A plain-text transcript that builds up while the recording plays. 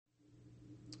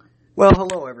Well,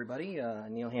 hello everybody.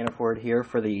 Neil Hannaford here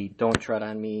for the Don't Tread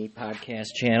on Me podcast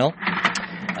channel.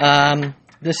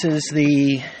 This is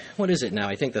what is it now?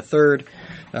 I think the third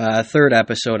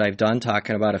episode I've done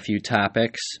talking about a few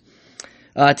topics.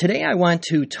 Today I want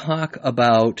to talk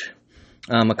about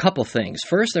a couple things.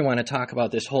 First, I want to talk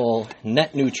about this whole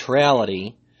net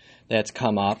neutrality that's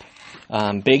come up.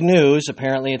 Big news.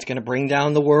 Apparently it's going to bring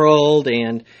down the world,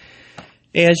 and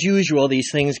as usual, these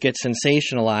things get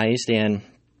sensationalized and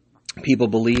people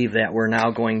believe that we're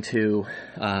now going to,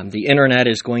 the internet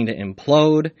is going to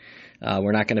implode.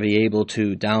 We're not going to be able to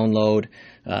download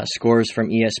scores from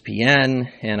ESPN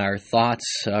and our thoughts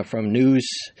from news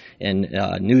and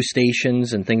news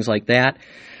stations and things like that.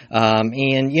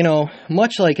 And, you know,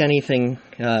 much like anything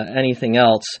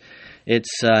else,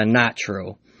 it's not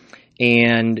true.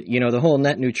 And, you know, the whole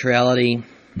net neutrality,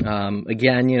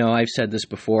 again, you know, I've said this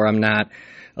before, I'm not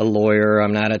a lawyer,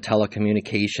 I'm not a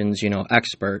telecommunications,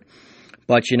 expert.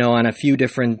 But, on a few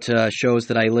different shows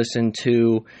that I listen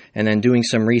to and then doing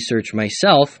some research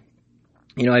myself,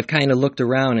 I've kind of looked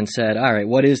around and said, all right,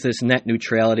 what is this net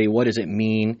neutrality? What does it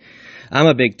mean? I'm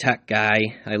a big tech guy.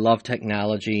 I love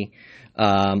technology,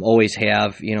 always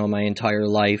have, my entire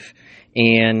life.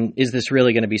 And is this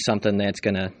really going to be something that's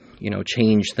going to,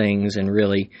 change things and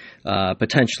really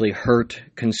potentially hurt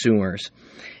consumers?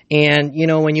 And,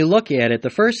 when you look at it, the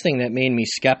first thing that made me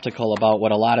skeptical about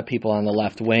what a lot of people on the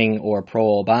left wing or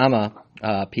pro-Obama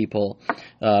people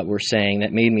were saying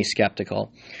that made me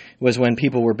skeptical was when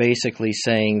people were basically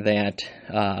saying that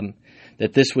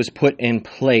that this was put in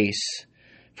place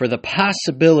for the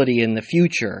possibility in the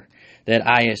future that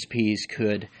ISPs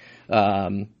could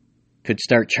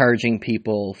start charging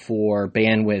people for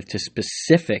bandwidth to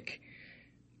specific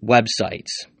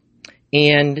websites.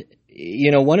 And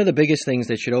one of the biggest things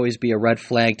that should always be a red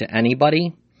flag to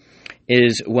anybody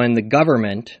is when the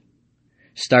government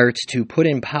starts to put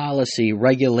in policy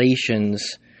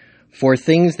regulations for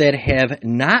things that have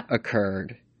not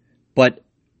occurred, but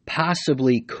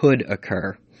possibly could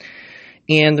occur.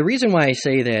 And the reason why I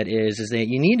say that is that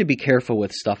you need to be careful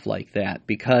with stuff like that,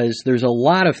 because there's a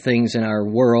lot of things in our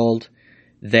world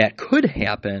that could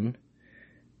happen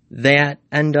that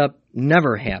end up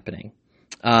never happening.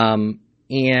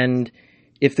 And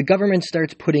if the government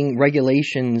starts putting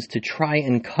regulations to try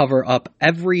and cover up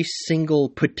every single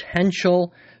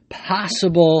potential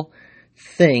possible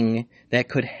thing that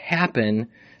could happen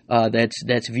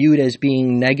that's viewed as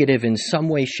being negative in some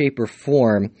way, shape, or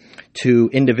form to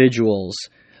individuals,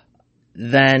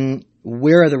 then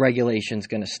where are the regulations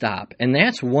going to stop? And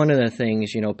that's one of the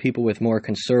things, people with more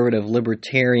conservative,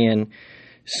 libertarian,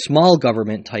 small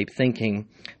government type thinking,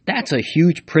 that's a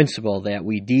huge principle that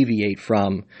we deviate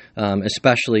from,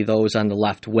 especially those on the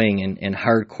left wing and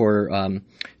hardcore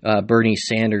Bernie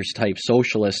Sanders type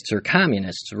socialists or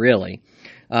communists, really,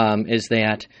 is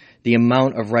that the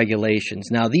amount of regulations.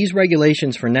 Now, these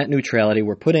regulations for net neutrality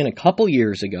were put in a couple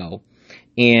years ago,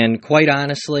 and quite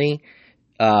honestly,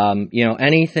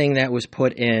 anything that was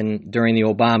put in during the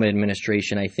Obama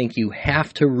administration, I think you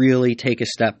have to really take a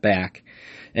step back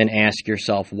and ask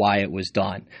yourself why it was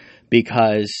done.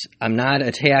 Because I'm not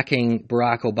attacking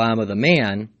Barack Obama the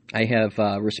man. I have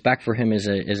respect for him as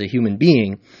a human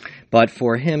being, but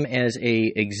for him as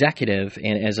a executive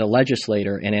and as a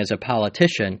legislator and as a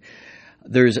politician,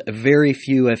 there's very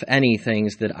few, if any,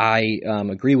 things that I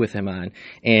agree with him on.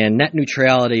 And net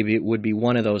neutrality would be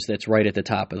one of those that's right at the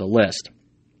top of the list.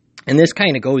 And this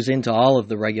kind of goes into all of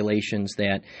the regulations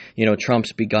that,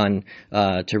 Trump's begun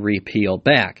to repeal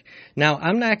back. Now,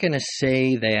 I'm not going to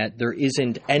say that there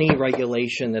isn't any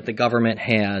regulation that the government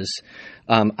has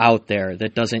out there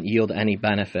that doesn't yield any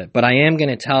benefit. But I am going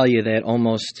to tell you that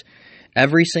almost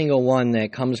every single one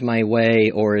that comes my way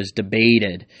or is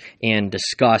debated and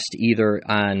discussed either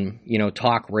on,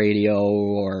 talk radio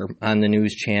or on the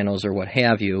news channels or what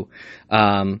have you,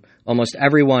 almost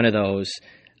every one of those,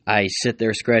 I sit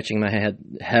there scratching my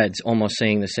heads almost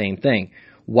saying the same thing.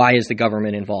 Why is the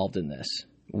government involved in this?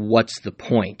 What's the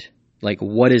point? Like,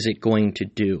 what is it going to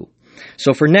do?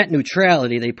 So for net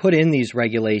neutrality, they put in these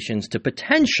regulations to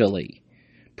potentially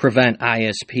prevent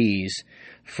ISPs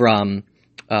from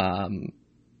having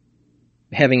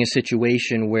a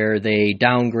situation where they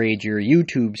downgrade your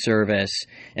YouTube service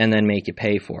and then make you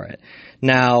pay for it.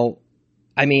 Now,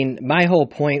 I mean, my whole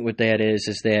point with that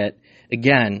is that,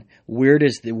 again, where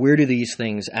do these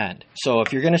things end? So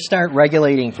if you're going to start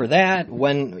regulating for that,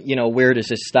 where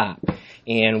does it stop?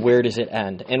 And where does it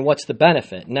end? And what's the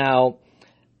benefit? Now,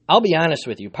 I'll be honest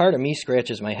with you. Part of me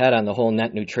scratches my head on the whole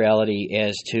net neutrality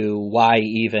as to why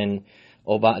even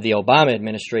the Obama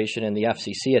administration and the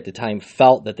FCC at the time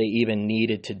felt that they even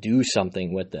needed to do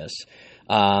something with this.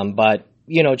 But,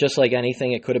 just like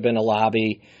anything, it could have been a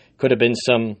lobby, could have been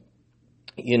some,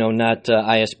 not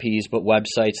ISPs, but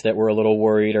websites that were a little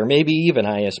worried, or maybe even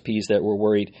ISPs that were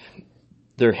worried.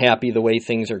 They're happy the way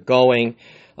things are going,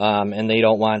 and they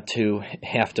don't want to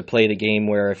have to play the game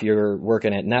where if you're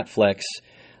working at Netflix,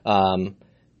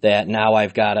 that now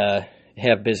I've got to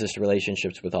have business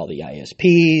relationships with all the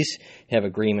ISPs, have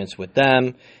agreements with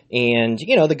them, and,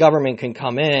 the government can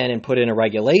come in and put in a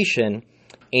regulation,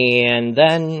 and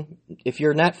then if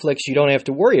you're Netflix, you don't have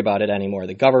to worry about it anymore.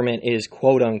 The government is,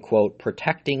 quote-unquote,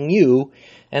 protecting you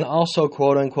and also,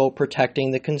 quote-unquote,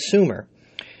 protecting the consumer.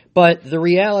 But the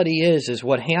reality is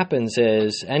what happens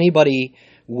is anybody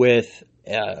with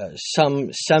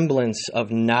some semblance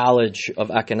of knowledge of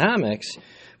economics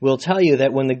will tell you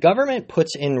that when the government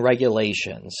puts in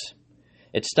regulations,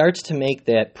 it starts to make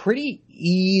that pretty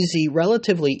easy,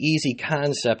 relatively easy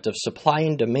concept of supply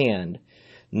and demand.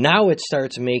 Now it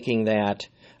starts making that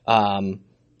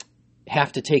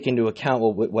have to take into account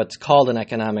what's called in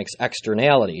economics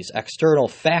externalities, external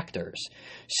factors.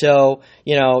 So,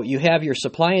 you have your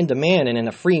supply and demand, and in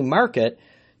a free market,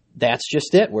 that's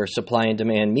just it. Where supply and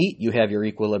demand meet, you have your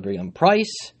equilibrium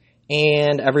price,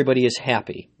 and everybody is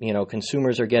happy.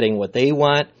 Consumers are getting what they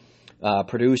want.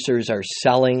 Producers are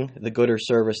selling the good or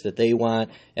service that they want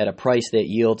at a price that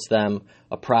yields them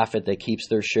a profit that keeps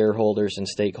their shareholders and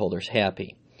stakeholders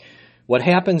happy. What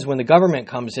happens when the government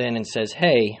comes in and says,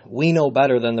 hey, we know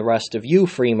better than the rest of you,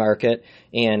 free market,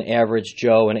 and average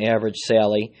Joe and average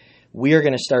Sally, we are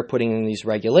going to start putting in these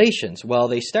regulations. Well,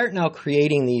 they start now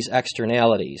creating these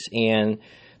externalities. And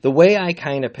the way I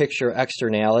kind of picture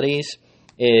externalities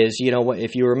is,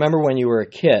 if you remember when you were a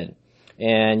kid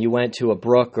and you went to a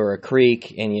brook or a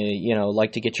creek and you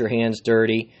like to get your hands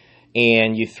dirty,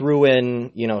 and you threw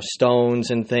in,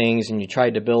 stones and things, and you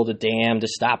tried to build a dam to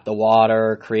stop the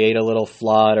water, or create a little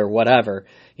flood or whatever,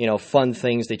 fun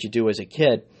things that you do as a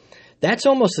kid. That's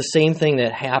almost the same thing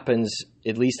that happens,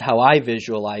 at least how I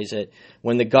visualize it,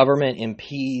 when the government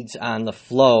impedes on the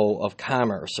flow of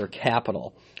commerce or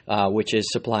capital, which is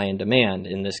supply and demand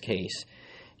in this case.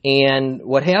 And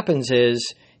what happens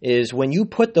is when you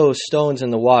put those stones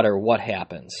in the water, what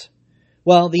happens?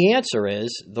 Well, the answer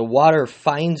is the water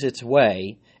finds its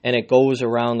way and it goes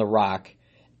around the rock,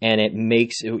 and it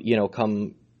makes it,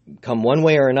 come one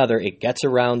way or another, it gets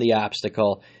around the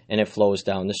obstacle and it flows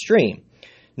down the stream.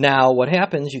 Now, what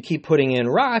happens, you keep putting in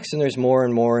rocks and there's more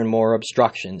and more and more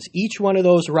obstructions. Each one of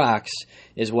those rocks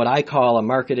is what I call a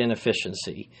market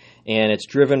inefficiency, and it's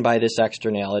driven by this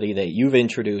externality that you've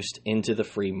introduced into the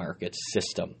free market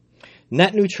system.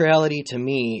 Net neutrality, to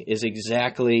me, is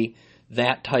exactly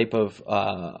that type of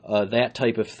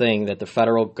thing that the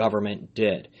federal government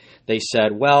did. They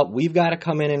said, well, we've got to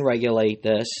come in and regulate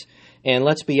this. And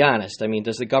let's be honest,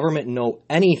 does the government know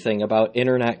anything about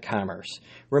internet commerce?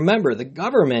 Remember,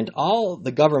 all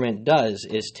the government does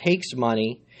is takes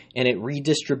money and it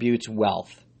redistributes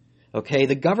wealth. Okay,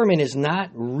 the government is not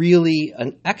really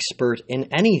an expert in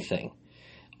anything.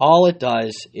 All it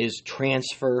does is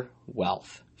transfer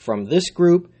wealth from this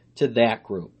group to that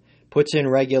group. Puts in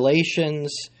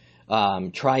regulations,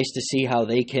 tries to see how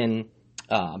they can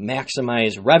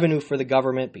maximize revenue for the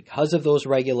government because of those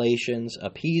regulations,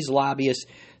 appease lobbyists.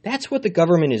 That's what the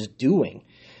government is doing.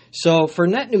 So for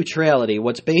net neutrality,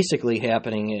 what's basically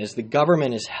happening is the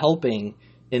government is helping,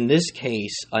 in this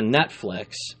case, a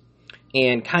Netflix,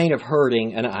 and kind of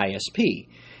hurting an ISP.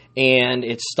 And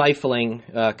it's stifling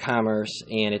commerce,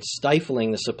 and it's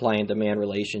stifling the supply and demand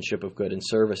relationship of goods and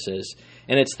services.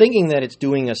 And it's thinking that it's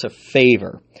doing us a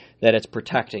favor, that it's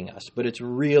protecting us, but it's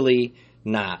really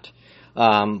not.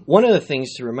 One of the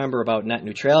things to remember about net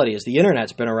neutrality is the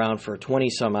internet's been around for 20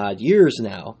 some odd years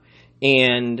now,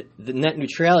 and the net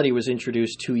neutrality was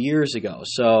introduced 2 years ago.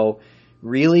 So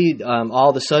really, all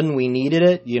of a sudden we needed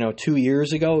it, 2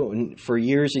 years ago. For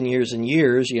years and years and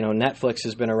years, Netflix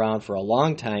has been around for a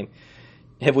long time.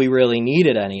 Have we really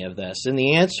needed any of this? And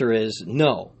the answer is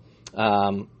no.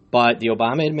 But the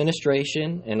Obama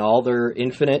administration, and all their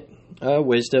infinite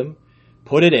wisdom,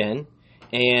 put it in.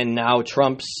 And now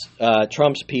Trump's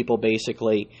people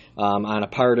basically, on a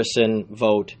partisan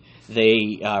vote,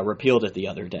 they repealed it the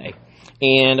other day.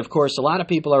 And, of course, a lot of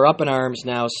people are up in arms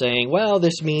now saying, well,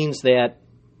 this means that,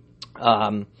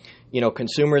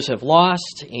 consumers have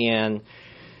lost and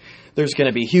there's going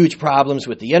to be huge problems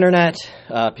with the internet.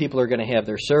 People are going to have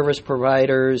their service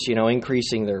providers,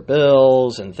 increasing their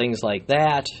bills and things like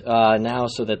that now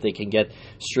so that they can get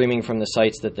streaming from the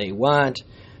sites that they want.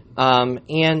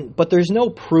 But there's no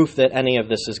proof that any of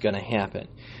this is going to happen.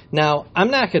 Now,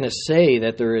 I'm not going to say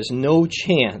that there is no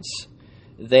chance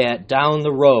that down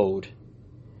the road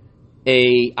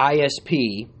a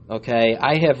ISP, okay,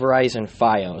 I have Verizon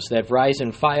Fios, that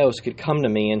Verizon Fios could come to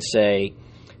me and say,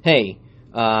 hey,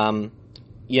 Netflix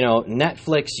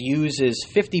uses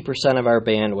 50% of our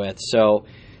bandwidth, so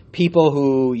people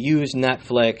who use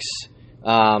Netflix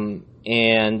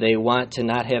and they want to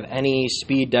not have any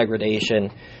speed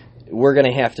degradation, we're going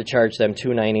to have to charge them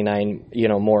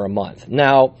 $2.99, more a month.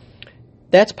 Now,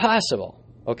 that's possible.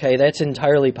 Okay, that's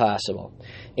entirely possible.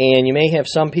 And you may have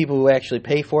some people who actually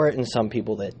pay for it and some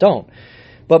people that don't.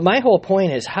 But my whole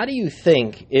point is, how do you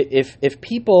think if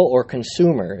people or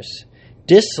consumers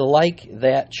dislike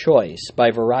that choice by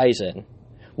Verizon,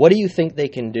 what do you think they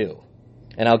can do?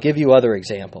 And I'll give you other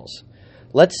examples.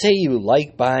 Let's say you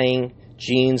like buying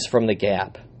jeans from the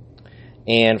Gap,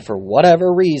 and for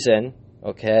whatever reason,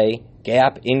 okay,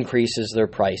 Gap increases their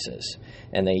prices.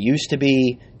 And they used to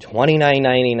be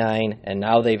 $29.99, and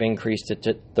now they've increased it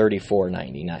to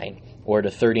 $34.99 or to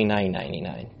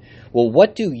 $39.99. Well,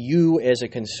 what do you as a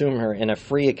consumer in a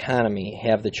free economy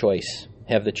have the choice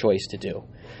to do?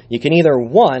 You can either,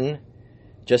 one,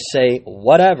 just say,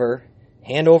 whatever,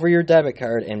 hand over your debit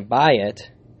card and buy it,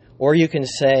 or you can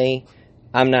say,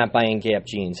 I'm not buying Gap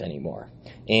jeans anymore.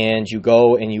 And you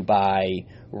go and you buy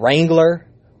Wrangler,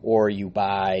 or you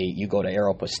go to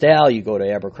Aeropostale, you go to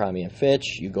Abercrombie &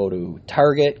 Fitch, you go to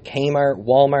Target, Kmart,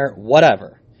 Walmart,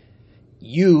 whatever.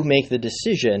 You make the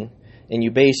decision, and you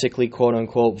basically,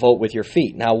 quote-unquote, vote with your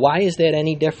feet. Now, why is that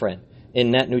any different in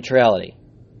net neutrality?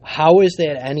 How is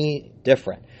that any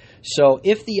different? So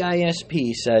if the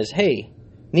ISP says, hey,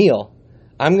 Neil,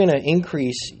 I'm going to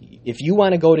increase, if you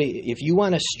want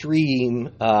to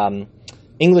stream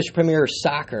English Premier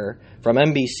Soccer from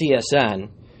NBCSN,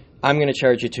 I'm going to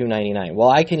charge you $2.99. Well,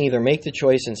 I can either make the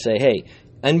choice and say, hey,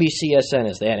 NBCSN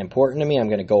is that important to me, I'm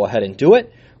going to go ahead and do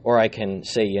it, or I can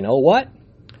say, you know what,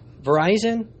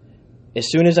 Verizon, as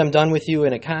soon as I'm done with you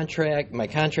in a contract, my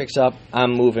contract's up,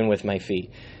 I'm moving with my feet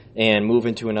and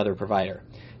moving to another provider.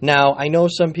 Now, I know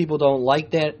some people don't like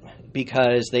that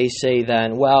because they say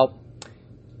then, well,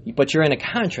 but you're in a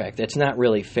contract, that's not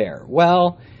really fair.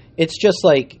 Well, it's just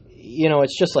like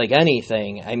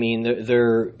anything. I mean,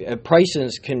 their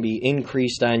prices can be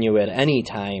increased on you at any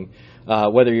time,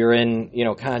 whether you're in,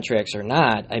 contracts or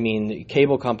not. I mean,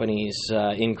 cable companies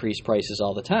increase prices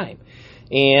all the time.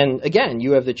 And again,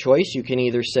 you have the choice. You can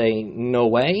either say, no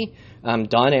way, I'm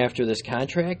done after this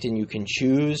contract, and you can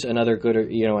choose another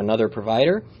another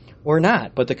provider, or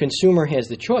not. But the consumer has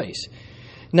the choice.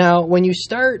 Now, when you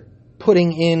start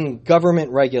putting in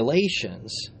government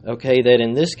regulations, okay, that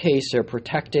in this case are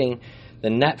protecting the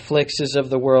Netflixes of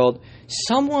the world,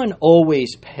 someone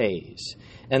always pays.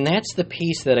 And that's the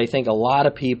piece that I think a lot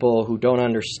of people who don't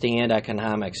understand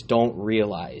economics don't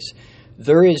realize.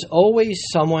 There is always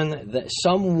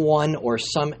someone or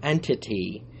some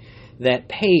entity that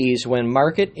pays when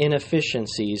market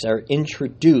inefficiencies are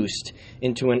introduced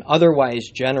into an otherwise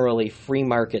generally free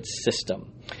market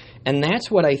system. And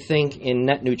that's what I think in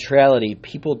net neutrality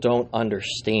people don't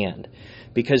understand.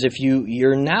 Because if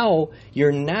you're now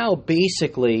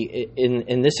basically,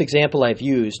 in this example I've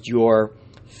used, you're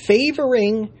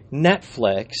favoring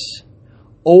Netflix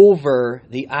over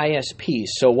the ISPs.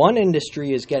 So one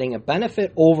industry is getting a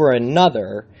benefit over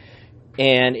another,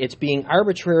 and it's being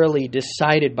arbitrarily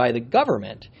decided by the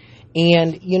government.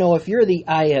 And, if you're the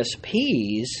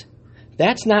ISPs,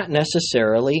 that's not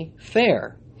necessarily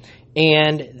fair.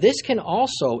 And this can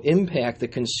also impact the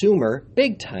consumer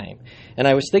big time. And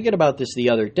I was thinking about this the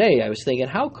other day. I was thinking,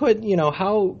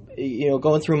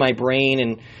 going through my brain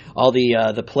and all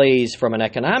the plays from an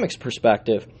economics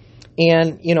perspective.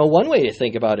 And, one way to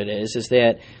think about it is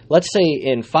that, let's say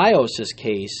in Fios's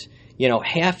case,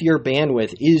 half your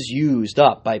bandwidth is used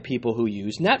up by people who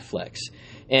use Netflix.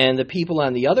 And the people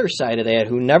on the other side of that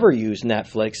who never use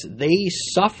Netflix, they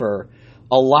suffer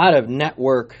a lot of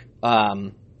network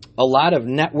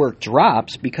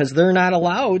drops because they're not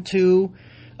allowed to,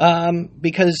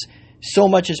 because so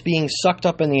much is being sucked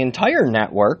up in the entire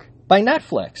network by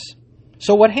Netflix.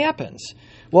 So what happens?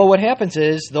 Well, what happens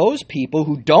is those people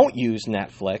who don't use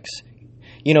Netflix,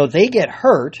 they get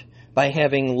hurt by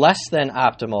having less than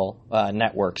optimal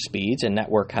network speeds and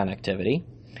network connectivity,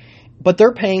 but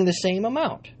they're paying the same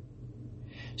amount.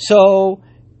 So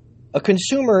a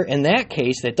consumer in that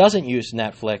case that doesn't use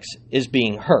Netflix is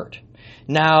being hurt.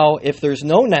 Now, if there's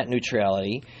no net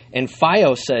neutrality and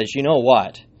Fios says, you know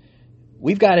what,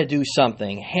 we've got to do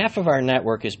something. Half of our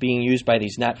network is being used by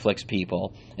these Netflix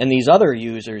people, and these other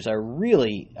users are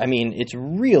it's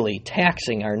really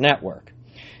taxing our network.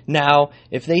 Now,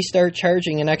 if they start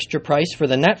charging an extra price for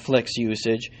the Netflix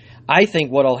usage, I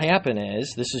think what will happen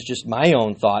is, this is just my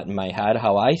own thought in my head,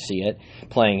 how I see it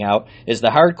playing out, is the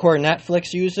hardcore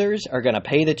Netflix users are going to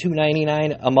pay the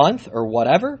 $2.99 a month or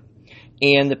whatever,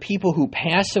 and the people who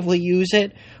passively use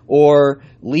it or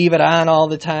leave it on all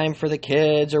the time for the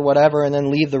kids or whatever and then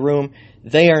leave the room,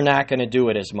 they are not going to do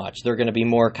it as much. They're going to be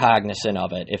more cognizant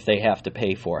of it if they have to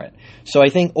pay for it. So I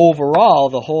think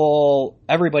overall,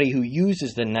 everybody who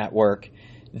uses the network,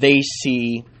 they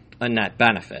see a net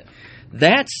benefit.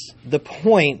 That's the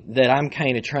point that I'm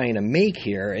kind of trying to make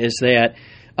here, is that,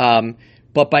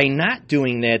 but by not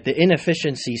doing that, the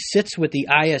inefficiency sits with the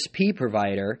ISP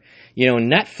provider.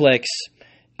 Netflix,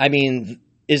 I mean,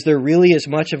 is there really as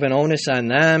much of an onus on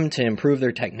them to improve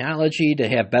their technology, to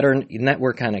have better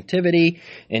network connectivity,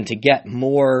 and to get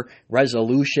more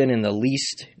resolution in the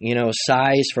least,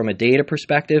 size from a data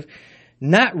perspective?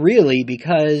 Not really,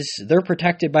 because they're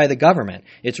protected by the government.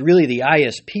 It's really the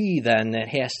ISP then that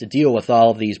has to deal with all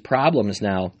of these problems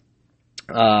now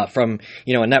from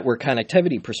a network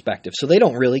connectivity perspective. So they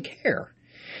don't really care.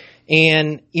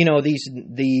 And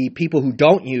the people who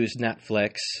don't use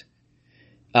Netflix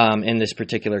in this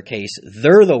particular case,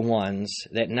 they're the ones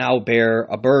that now bear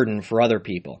a burden for other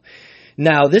people.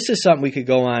 Now, this is something we could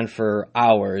go on for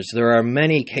hours. There are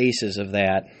many cases of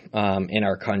that in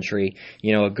our country.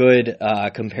 A good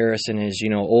comparison is,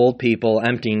 old people,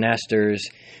 empty nesters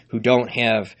who don't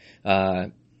have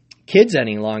kids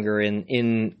any longer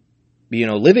in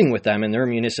living with them in their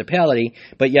municipality,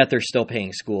 but yet they're still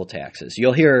paying school taxes.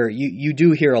 You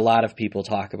do hear a lot of people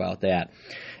talk about that.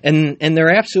 And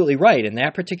they're absolutely right. In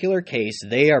that particular case,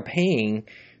 they are paying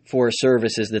for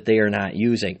services that they are not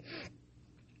using.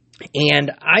 And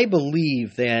I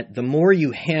believe that the more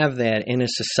you have that in a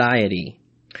society,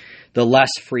 the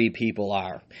less free people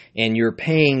are. And you're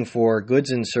paying for goods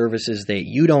and services that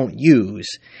you don't use.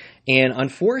 And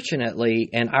unfortunately,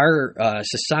 in our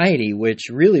society, which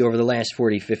really over the last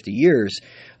 40, 50 years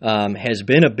has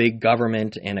been a big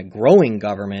government and a growing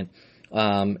government,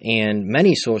 and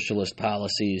many socialist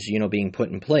policies, being put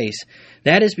in place,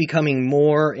 that is becoming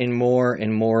more and more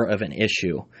and more of an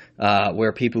issue,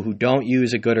 where people who don't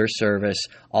use a good or service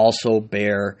also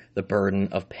bear the burden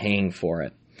of paying for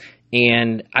it.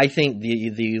 And I think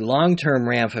the long-term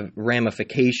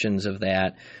ramifications of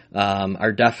that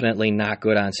are definitely not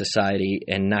good on society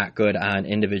and not good on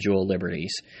individual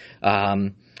liberties.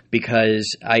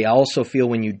 Because I also feel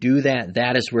when you do that,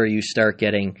 that is where you start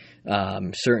getting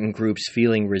certain groups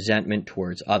feeling resentment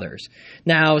towards others.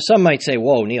 Now, some might say,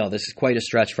 whoa, Neil, this is quite a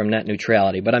stretch from net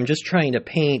neutrality, but I'm just trying to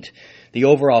paint the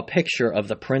overall picture of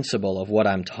the principle of what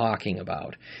I'm talking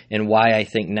about and why I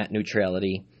think net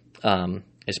neutrality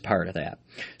is part of that.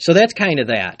 So that's kind of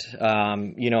that,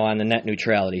 on the net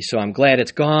neutrality. So I'm glad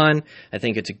it's gone. I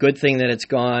think it's a good thing that it's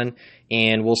gone.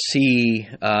 And we'll see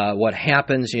what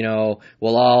happens.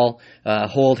 We'll all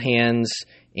hold hands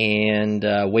and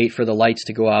wait for the lights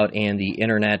to go out and the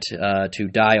internet to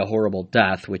die a horrible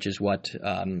death, which is what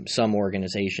some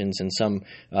organizations and some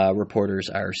reporters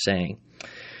are saying.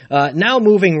 Now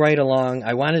moving right along,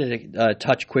 I wanted to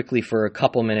touch quickly for a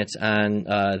couple minutes on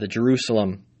the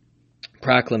Jerusalem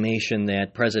proclamation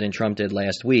that President Trump did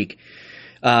last week.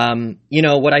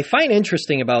 What I find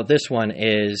interesting about this one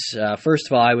is, first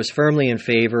of all, I was firmly in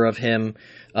favor of him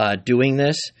doing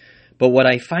this, but what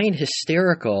I find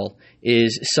hysterical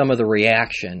is some of the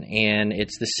reaction, and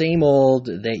it's the same old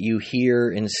that you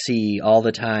hear and see all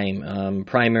the time,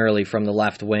 primarily from the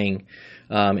left wing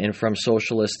and from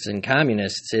socialists and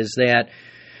communists, is that,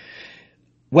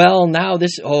 well, now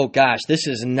this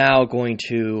is now going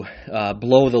to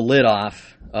blow the lid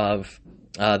off of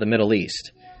the Middle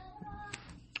East.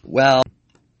 Well,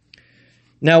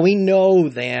 now we know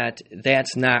that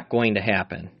that's not going to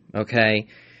happen, okay?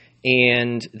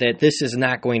 And that this is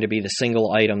not going to be the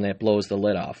single item that blows the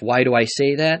lid off. Why do I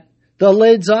say that? The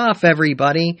lid's off,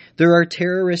 everybody. There are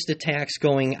terrorist attacks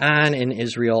going on in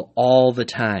Israel all the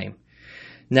time.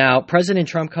 Now, President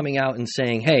Trump coming out and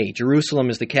saying, hey, Jerusalem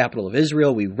is the capital of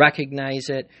Israel. We recognize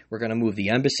it. We're going to move the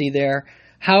embassy there.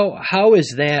 How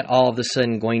is that all of a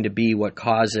sudden going to be what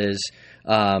causes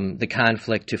the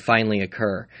conflict to finally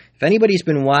occur? If anybody's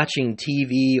been watching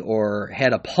TV or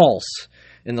had a pulse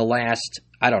in the last,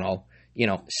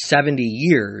 70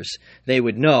 years, they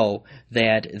would know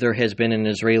that there has been an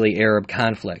Israeli-Arab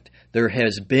conflict. There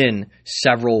has been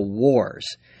several wars.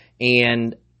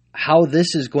 And how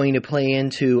this is going to play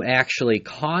into actually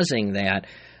causing that,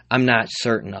 I'm not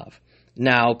certain of.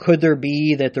 Now, could there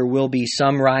be that there will be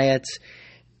some riots?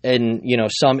 in,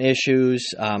 some issues.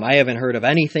 I haven't heard of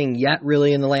anything yet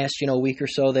really in the last, week or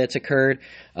so that's occurred.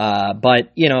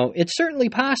 But, it's certainly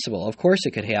possible. Of course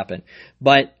it could happen.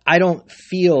 But I don't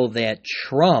feel that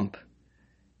Trump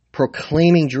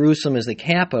proclaiming Jerusalem as the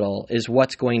capital is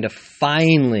what's going to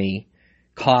finally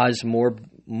cause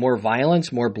more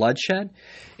violence, more bloodshed.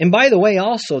 And by the way,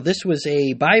 also, this was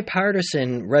a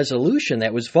bipartisan resolution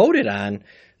that was voted on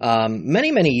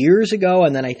many, many years ago.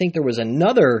 And then I think there was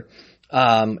another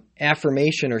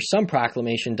affirmation or some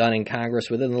proclamation done in Congress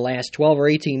within the last 12 or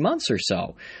 18 months or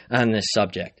so on this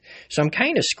subject. So I'm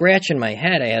kind of scratching my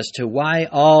head as to why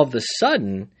all of a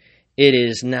sudden it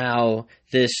is now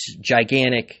this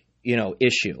gigantic,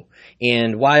 issue,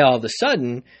 and why all of a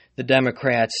sudden the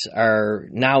Democrats are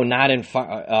now not in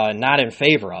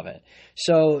favor of it.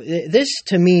 So this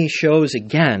to me shows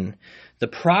again the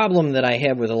problem that I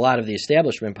have with a lot of the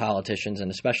establishment politicians,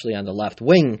 and especially on the left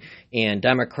wing, and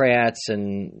Democrats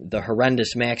and the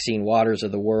horrendous Maxine Waters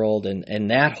of the world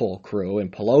and that whole crew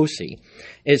and Pelosi,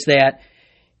 is that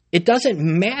it doesn't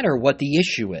matter what the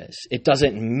issue is. It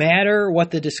doesn't matter what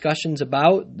the discussion's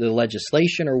about, the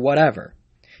legislation or whatever.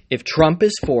 If Trump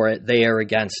is for it, they are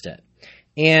against it.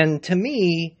 And to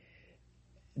me,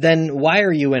 then why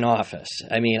are you in office?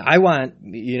 I mean,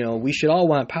 we should all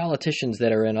want politicians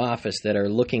that are in office that are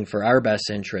looking for our best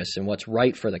interests and what's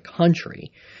right for the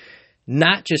country,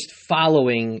 not just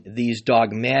following these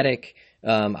dogmatic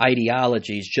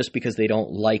ideologies just because they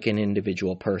don't like an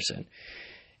individual person.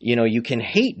 You can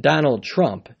hate Donald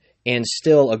Trump and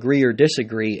still agree or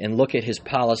disagree and look at his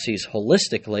policies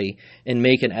holistically and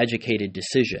make an educated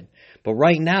decision. But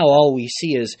right now, all we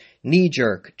see is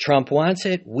knee-jerk. Trump wants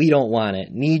it, we don't want it.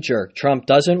 Knee-jerk. Trump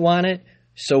doesn't want it,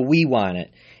 so we want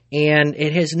it. And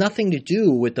it has nothing to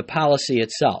do with the policy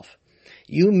itself.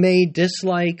 You may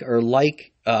dislike or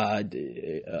like,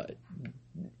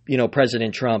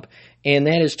 President Trump, and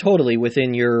that is totally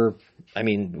within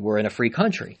we're in a free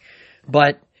country.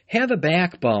 But have a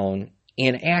backbone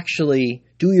and actually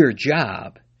do your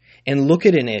job and look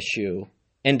at an issue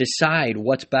and decide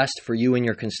what's best for you and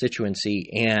your constituency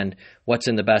and what's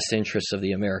in the best interests of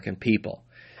the American people.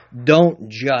 Don't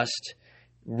just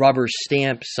rubber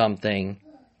stamp something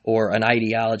or an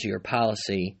ideology or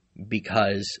policy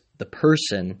because the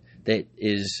person that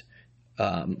is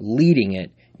leading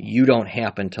it you don't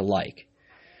happen to like.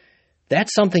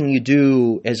 That's something you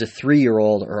do as a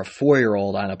 3-year-old or a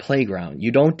 4-year-old on a playground.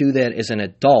 You don't do that as an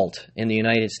adult in the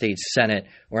United States Senate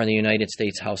or in the United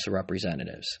States House of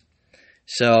Representatives.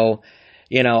 So,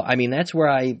 that's where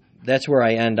I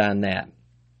end on that.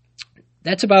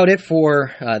 That's about it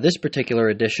for this particular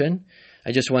edition.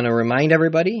 I just want to remind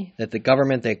everybody that the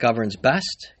government that governs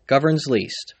best governs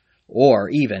least, or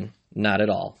even not at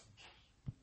all.